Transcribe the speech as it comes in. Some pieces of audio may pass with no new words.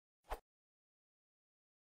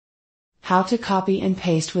How to copy and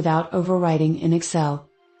paste without overwriting in Excel.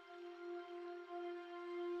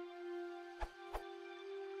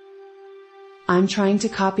 I'm trying to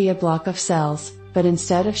copy a block of cells, but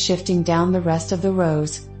instead of shifting down the rest of the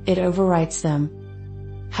rows, it overwrites them.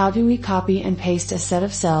 How do we copy and paste a set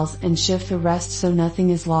of cells and shift the rest so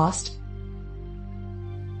nothing is lost?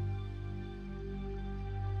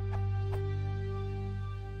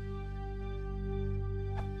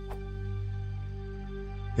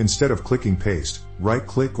 Instead of clicking Paste,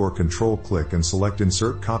 right-click or Control-click and select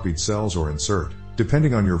Insert Copied Cells or Insert,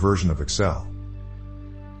 depending on your version of Excel.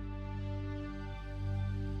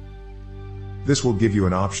 This will give you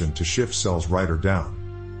an option to shift cells right or down.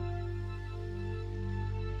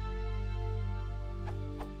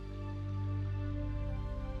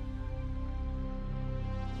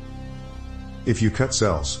 If you cut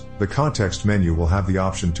cells, the context menu will have the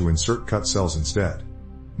option to insert cut cells instead.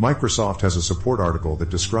 Microsoft has a support article that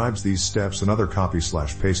describes these steps and other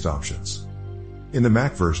copy/paste options. In the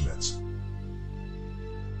Mac version it's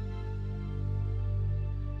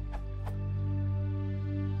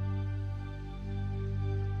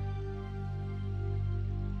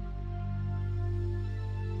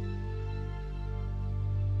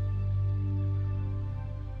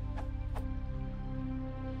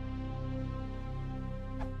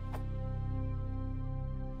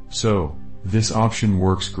So, this option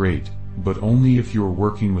works great, but only if you're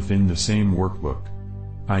working within the same workbook.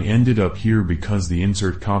 I ended up here because the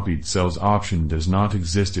Insert Copied Cells option does not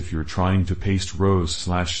exist if you're trying to paste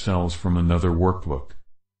rows/cells from another workbook.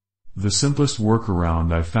 The simplest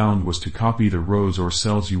workaround I found was to copy the rows or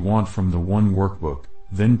cells you want from the one workbook,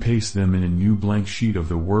 then paste them in a new blank sheet of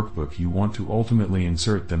the workbook you want to ultimately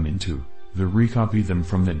insert them into. Recopy them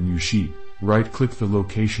from that new sheet. Right-click the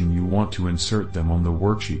location you want to insert them on the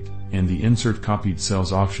worksheet, and the Insert Copied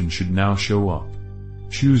Cells option should now show up.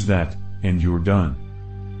 Choose that, and you're done.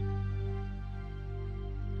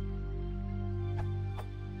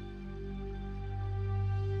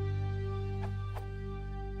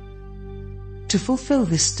 To fulfill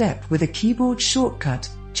this step with a keyboard shortcut,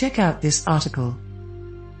 check out this article.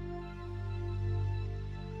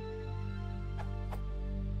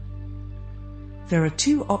 There are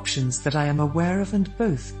two options that I am aware of and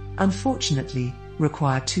both, unfortunately,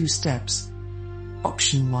 require two steps.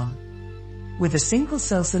 Option 1. With a single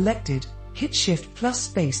cell selected, hit Shift plus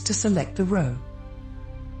space to select the row.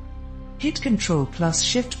 Hit Control plus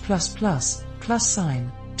Shift plus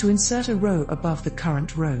sign to insert a row above the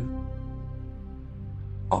current row.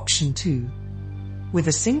 Option 2. With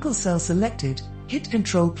a single cell selected, hit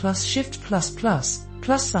Control plus Shift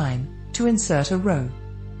plus sign to insert a row.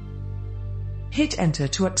 Hit Enter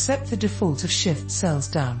to accept the default of Shift cells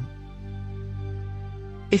down.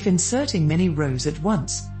 If inserting many rows at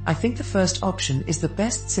once, I think the first option is the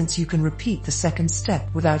best since you can repeat the second step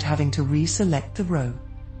without having to reselect the row.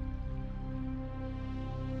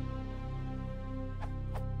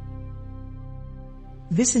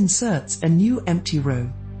 This inserts a new empty row.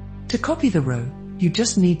 To copy the row, you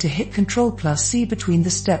just need to hit Ctrl plus C between the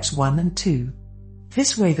steps 1 and 2.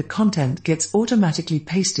 This way the content gets automatically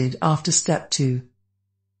pasted after step 2.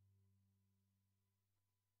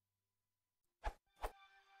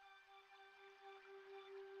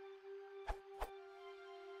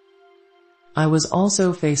 I was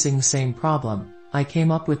also facing the same problem. I came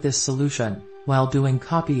up with this solution. While doing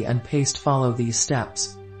copy and paste, follow these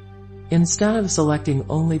steps. Instead of selecting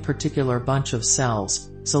only particular bunch of cells,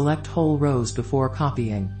 select whole rows before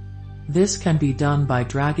copying. This can be done by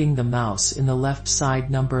dragging the mouse in the left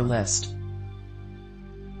side number list.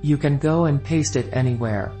 You can go and paste it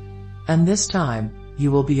anywhere. And this time,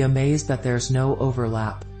 you will be amazed that there's no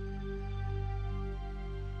overlap.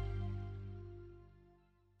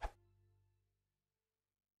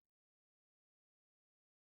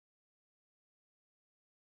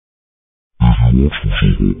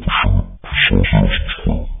 Если